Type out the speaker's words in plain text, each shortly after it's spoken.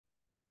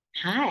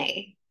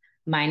Hi,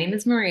 my name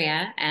is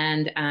Maria,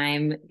 and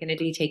I'm going to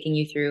be taking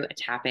you through a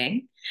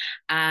tapping.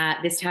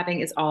 This tapping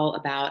is all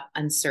about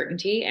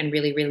uncertainty and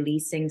really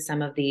releasing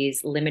some of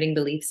these limiting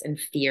beliefs and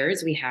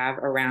fears we have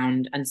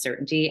around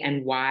uncertainty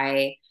and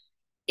why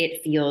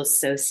it feels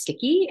so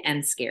sticky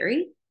and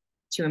scary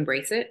to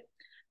embrace it.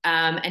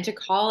 And to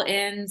call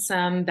in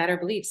some better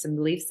beliefs, some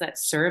beliefs that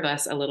serve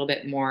us a little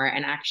bit more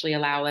and actually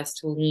allow us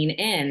to lean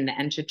in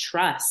and to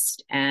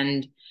trust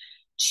and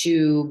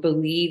to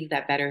believe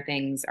that better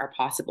things are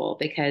possible.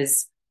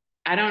 Because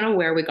I don't know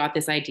where we got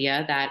this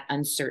idea that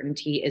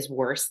uncertainty is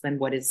worse than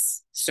what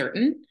is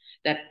certain,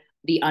 that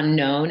the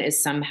unknown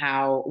is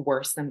somehow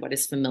worse than what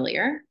is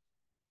familiar.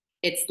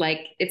 It's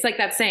like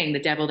that saying, the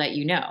devil that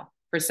you know.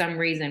 For some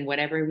reason,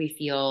 whatever we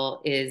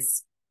feel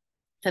is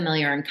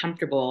familiar and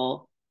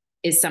comfortable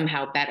is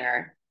somehow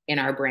better in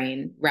our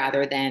brain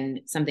rather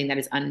than something that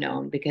is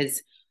unknown,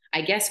 because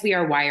I guess we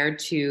are wired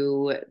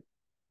to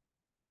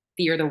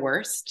fear the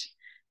worst.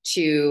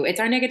 To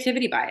It's our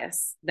negativity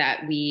bias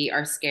that we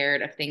are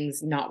scared of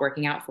things not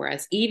working out for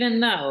us, even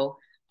though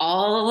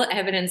all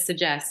evidence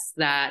suggests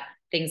that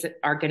things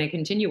are going to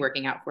continue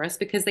working out for us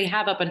because they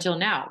have up until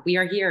now. We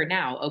are here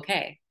now.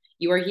 Okay,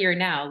 you are here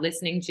now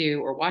listening to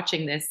or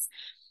watching this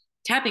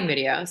tapping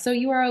video, so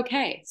you are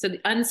okay. So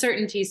the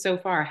uncertainty so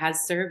far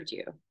has served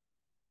you.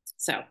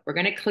 So we're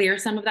going to clear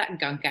some of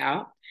that gunk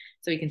out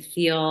so we can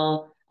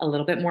feel a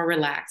little bit more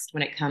relaxed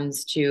when it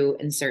comes to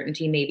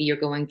uncertainty. Maybe you're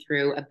going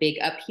through a big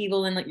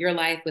upheaval in your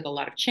life with a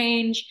lot of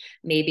change.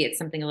 Maybe it's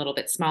something a little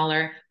bit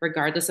smaller.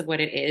 Regardless of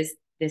what it is,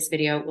 this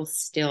video will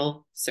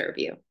still serve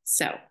you.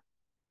 So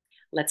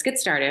let's get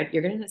started.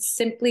 You're going to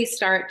simply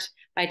start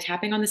by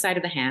tapping on the side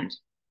of the hand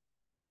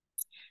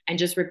and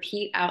just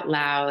repeat out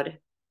loud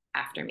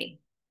after me.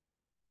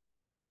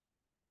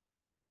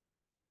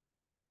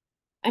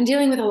 I'm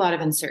dealing with a lot of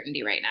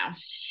uncertainty right now.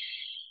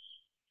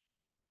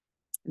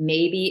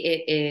 Maybe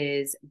it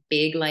is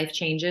big life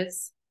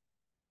changes.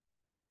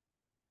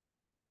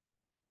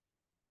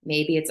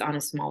 Maybe it's on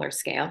a smaller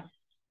scale.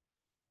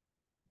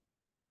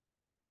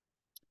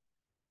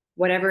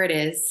 Whatever it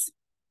is,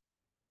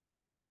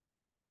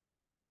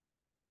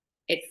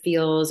 it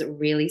feels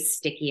really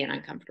sticky and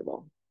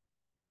uncomfortable.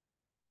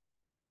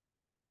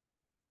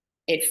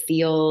 It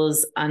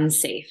feels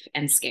unsafe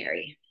and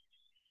scary.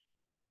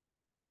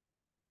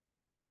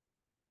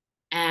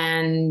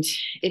 And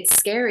it's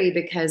scary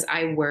because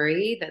I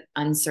worry that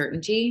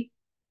uncertainty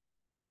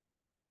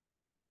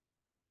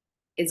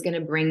is going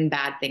to bring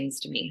bad things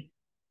to me.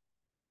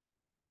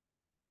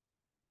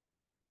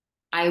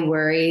 I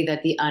worry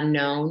that the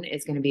unknown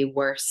is going to be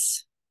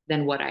worse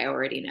than what I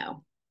already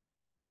know.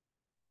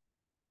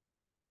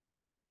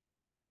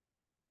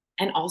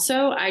 And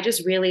also, I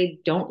just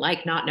really don't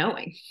like not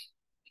knowing.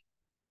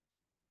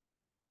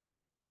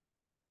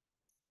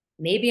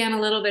 Maybe I'm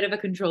a little bit of a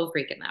control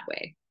freak in that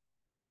way.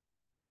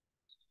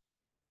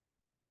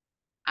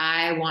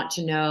 I want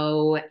to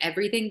know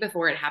everything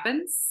before it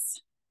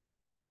happens.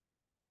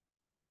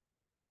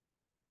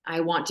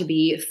 I want to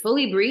be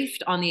fully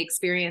briefed on the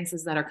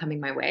experiences that are coming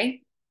my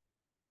way.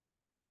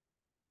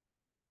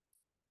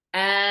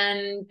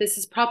 And this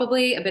is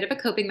probably a bit of a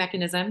coping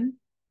mechanism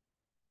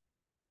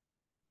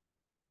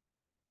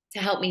to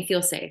help me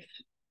feel safe,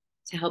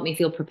 to help me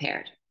feel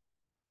prepared.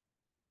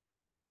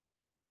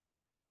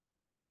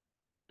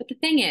 But the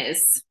thing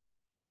is,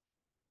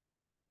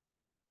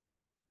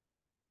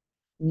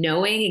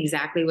 knowing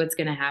exactly what's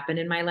going to happen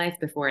in my life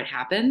before it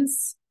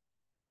happens,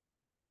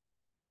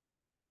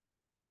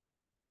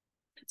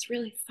 that's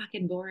really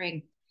fucking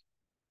boring.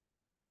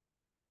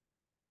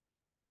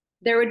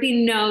 There would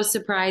be no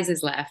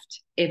surprises left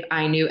if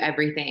I knew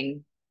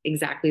everything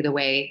exactly the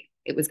way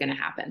it was going to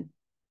happen.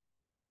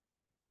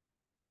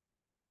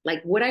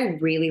 Like, would I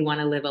really want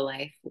to live a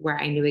life where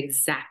I knew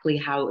exactly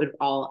how it would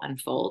all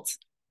unfold?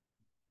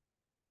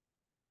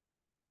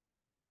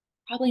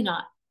 Probably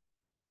not.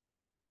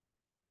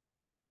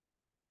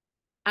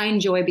 I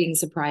enjoy being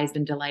surprised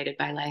and delighted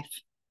by life.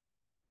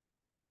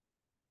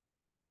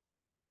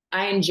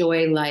 I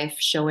enjoy life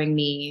showing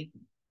me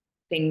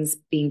things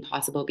being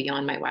possible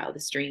beyond my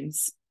wildest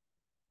dreams.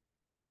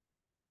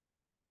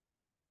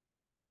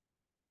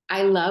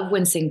 I love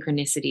when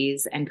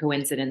synchronicities and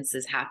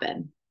coincidences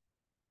happen.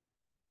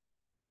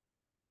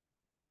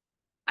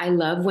 I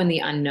love when the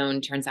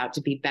unknown turns out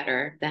to be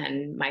better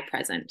than my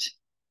present.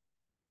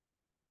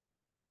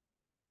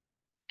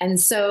 And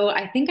so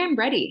I think I'm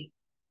ready.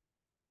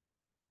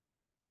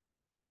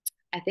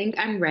 I think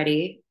I'm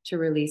ready to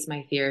release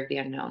my fear of the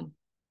unknown.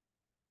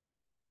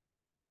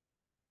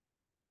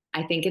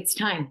 I think it's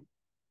time.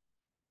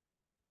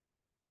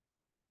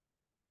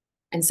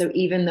 And so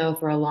even though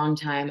for a long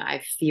time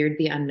I've feared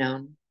the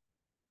unknown,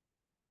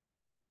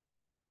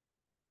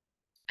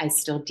 I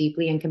still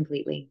deeply and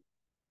completely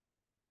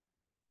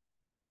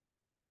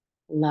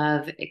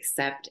love,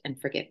 accept,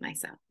 and forgive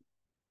myself.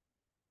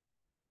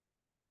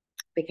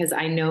 Because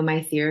I know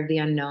my fear of the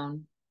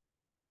unknown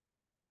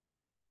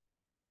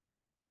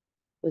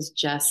was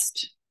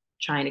just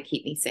trying to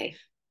keep me safe.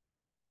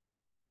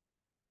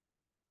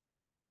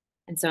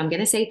 And so I'm going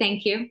to say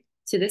thank you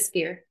to this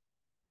fear.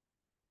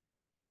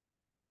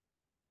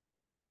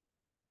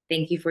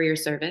 Thank you for your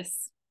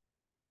service.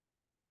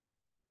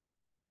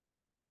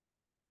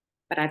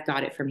 But I've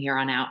got it from here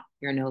on out.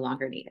 You're no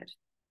longer needed.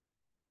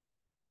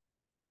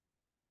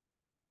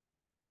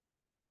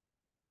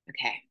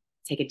 Okay,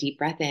 take a deep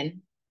breath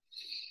in,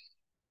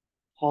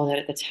 hold it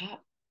at the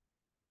top,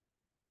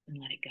 and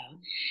let it go.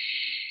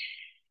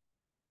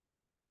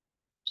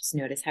 Just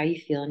notice how you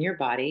feel in your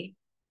body.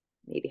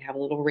 Maybe have a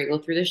little wriggle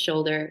through the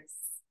shoulders.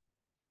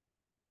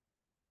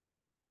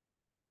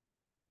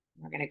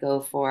 We're going to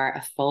go for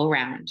a full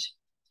round.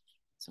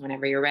 So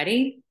whenever you're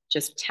ready,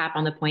 just tap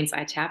on the points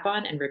I tap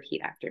on and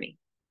repeat after me.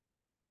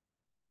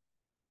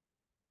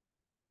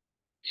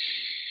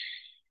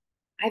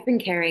 I've been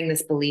carrying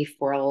this belief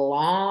for a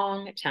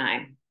long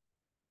time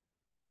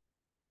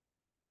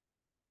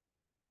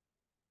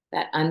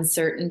that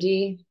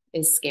uncertainty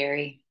is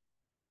scary,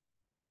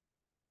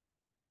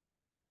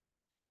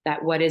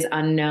 that what is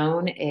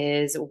unknown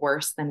is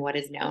worse than what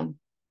is known,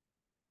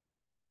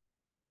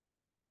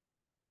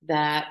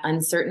 that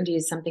uncertainty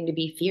is something to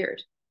be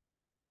feared,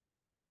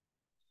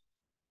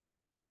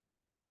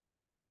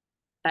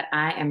 that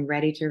I am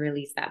ready to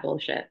release that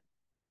bullshit.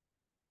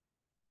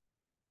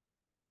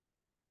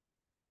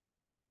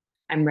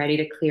 I'm ready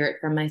to clear it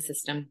from my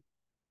system,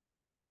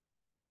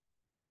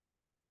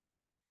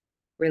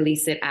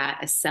 release it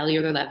at a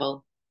cellular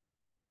level,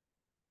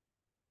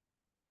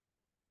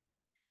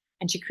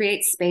 and to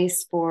create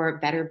space for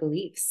better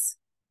beliefs.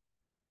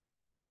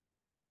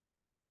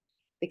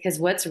 Because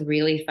what's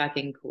really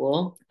fucking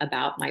cool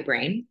about my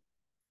brain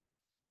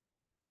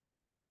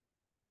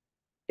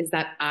is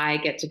that I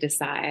get to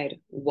decide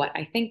what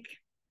I think.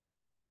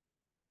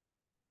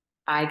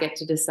 I get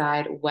to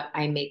decide what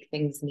I make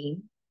things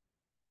mean.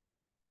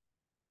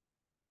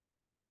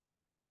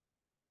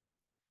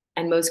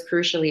 And most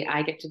crucially,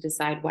 I get to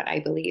decide what I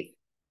believe.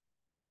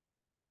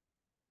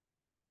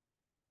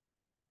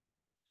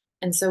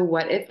 And so,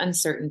 what if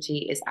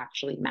uncertainty is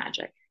actually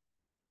magic?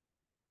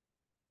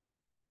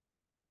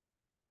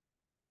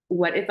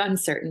 What if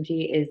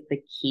uncertainty is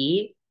the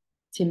key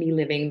to me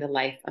living the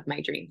life of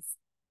my dreams?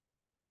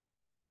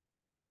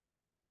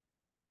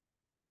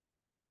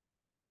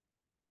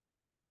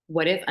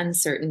 What if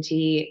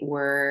uncertainty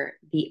were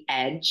the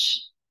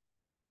edge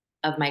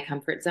of my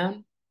comfort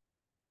zone?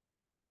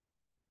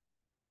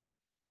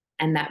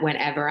 And that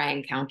whenever I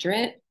encounter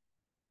it,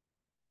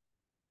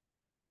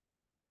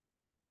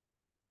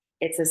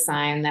 it's a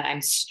sign that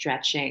I'm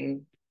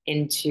stretching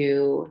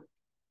into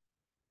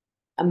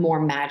a more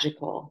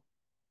magical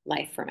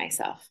life for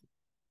myself.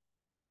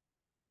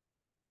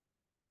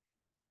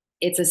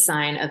 It's a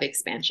sign of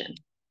expansion.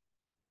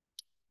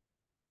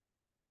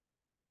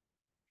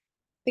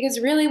 Because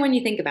really, when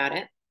you think about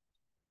it,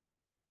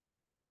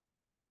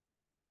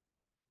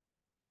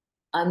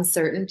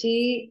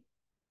 uncertainty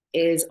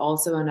is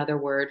also another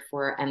word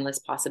for endless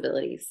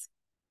possibilities.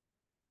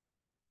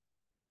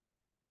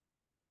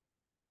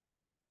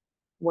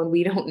 When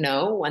we don't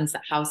know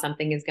how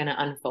something is going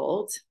to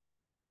unfold,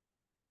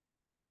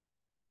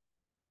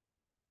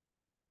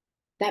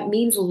 that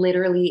means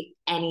literally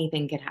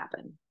anything could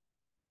happen.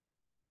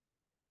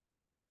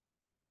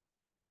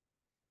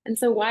 And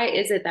so, why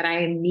is it that I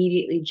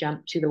immediately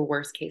jump to the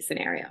worst case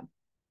scenario?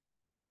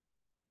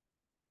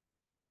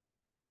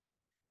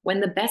 When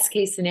the best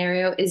case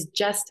scenario is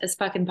just as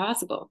fucking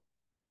possible.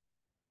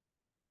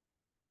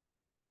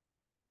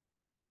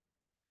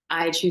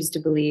 I choose to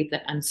believe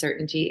that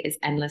uncertainty is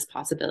endless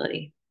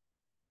possibility.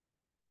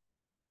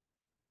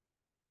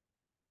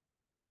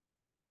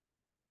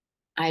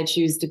 I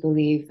choose to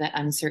believe that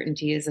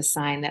uncertainty is a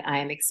sign that I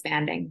am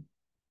expanding.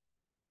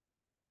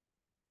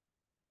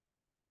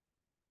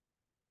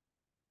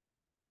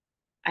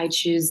 I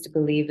choose to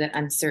believe that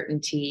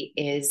uncertainty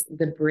is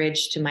the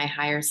bridge to my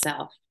higher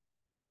self.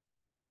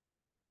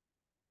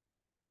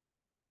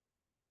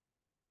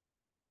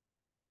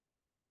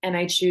 And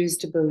I choose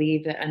to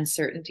believe that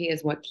uncertainty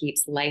is what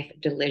keeps life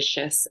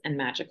delicious and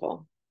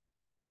magical.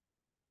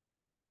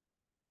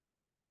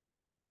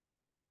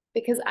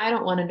 Because I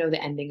don't want to know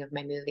the ending of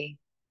my movie.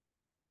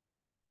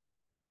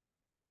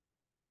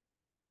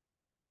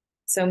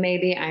 So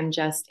maybe I'm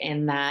just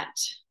in that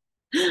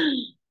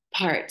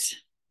part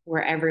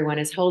where everyone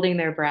is holding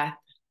their breath,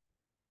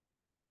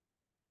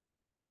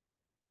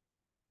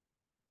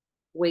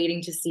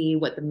 waiting to see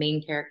what the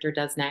main character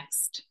does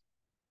next.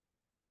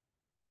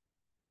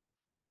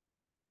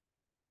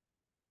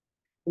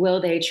 Will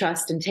they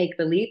trust and take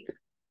the leap?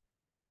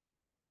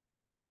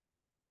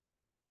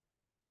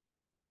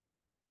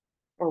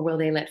 Or will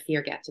they let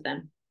fear get to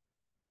them?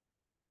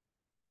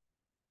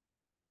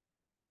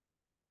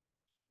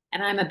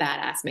 And I'm a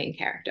badass main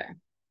character.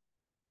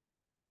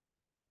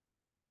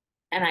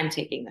 And I'm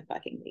taking the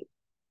fucking leap.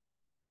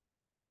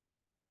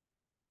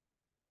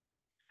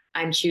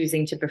 I'm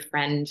choosing to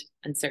befriend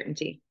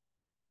uncertainty.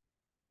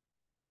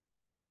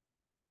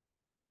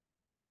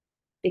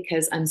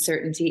 Because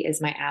uncertainty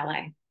is my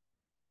ally.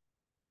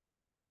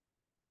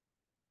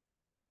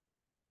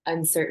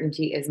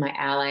 Uncertainty is my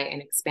ally in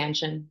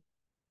expansion.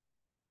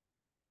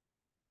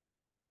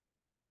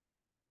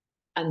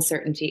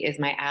 Uncertainty is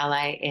my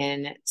ally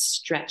in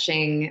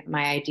stretching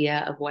my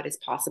idea of what is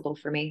possible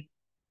for me.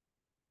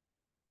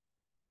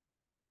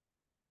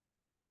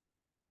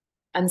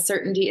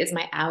 Uncertainty is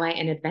my ally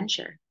in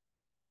adventure.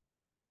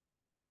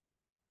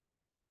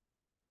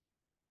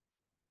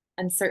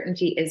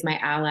 Uncertainty is my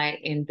ally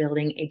in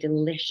building a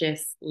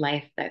delicious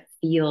life that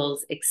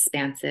feels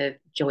expansive,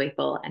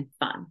 joyful, and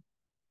fun.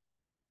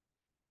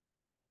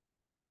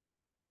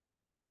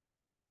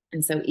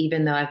 And so,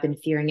 even though I've been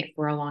fearing it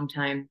for a long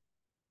time,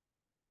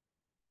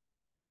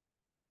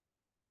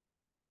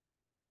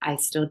 I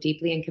still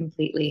deeply and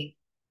completely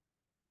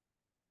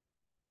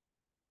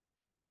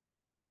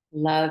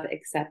love,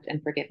 accept,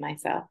 and forgive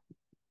myself.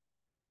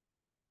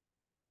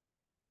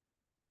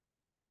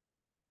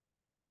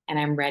 And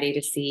I'm ready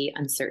to see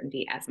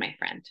uncertainty as my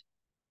friend.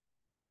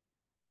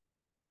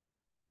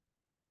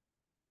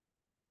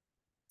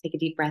 Take a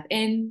deep breath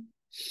in,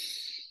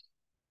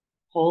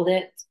 hold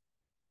it,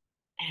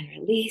 and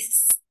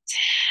release.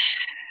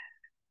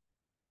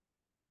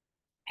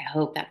 I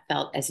hope that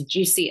felt as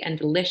juicy and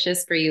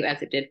delicious for you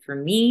as it did for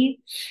me.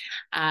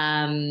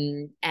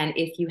 And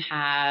if you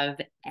have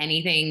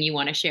anything you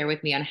want to share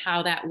with me on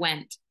how that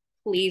went,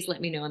 please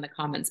let me know in the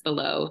comments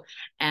below.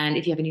 And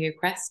if you have any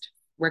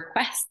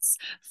requests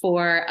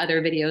for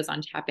other videos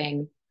on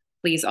tapping,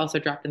 please also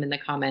drop them in the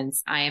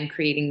comments. I am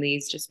creating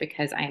these just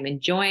because I am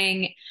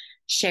enjoying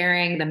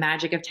sharing the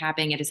magic of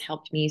tapping. It has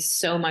helped me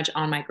so much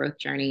on my growth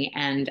journey,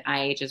 and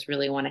I just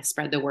really want to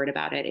spread the word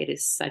about it. It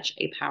is such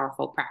a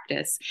powerful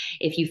practice.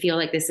 If you feel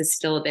like this is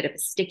still a bit of a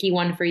sticky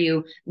one for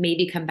you,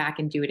 maybe come back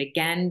and do it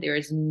again. There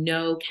is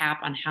no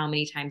cap on how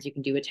many times you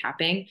can do a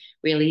tapping.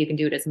 Really, you can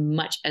do it as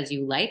much as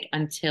you like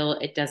until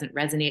it doesn't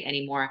resonate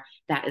anymore.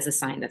 That is a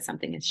sign that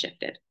something has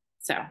shifted.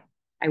 So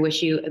I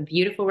wish you a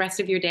beautiful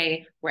rest of your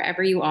day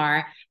wherever you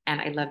are,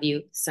 and I love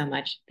you so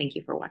much. Thank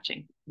you for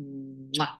watching. Mwah.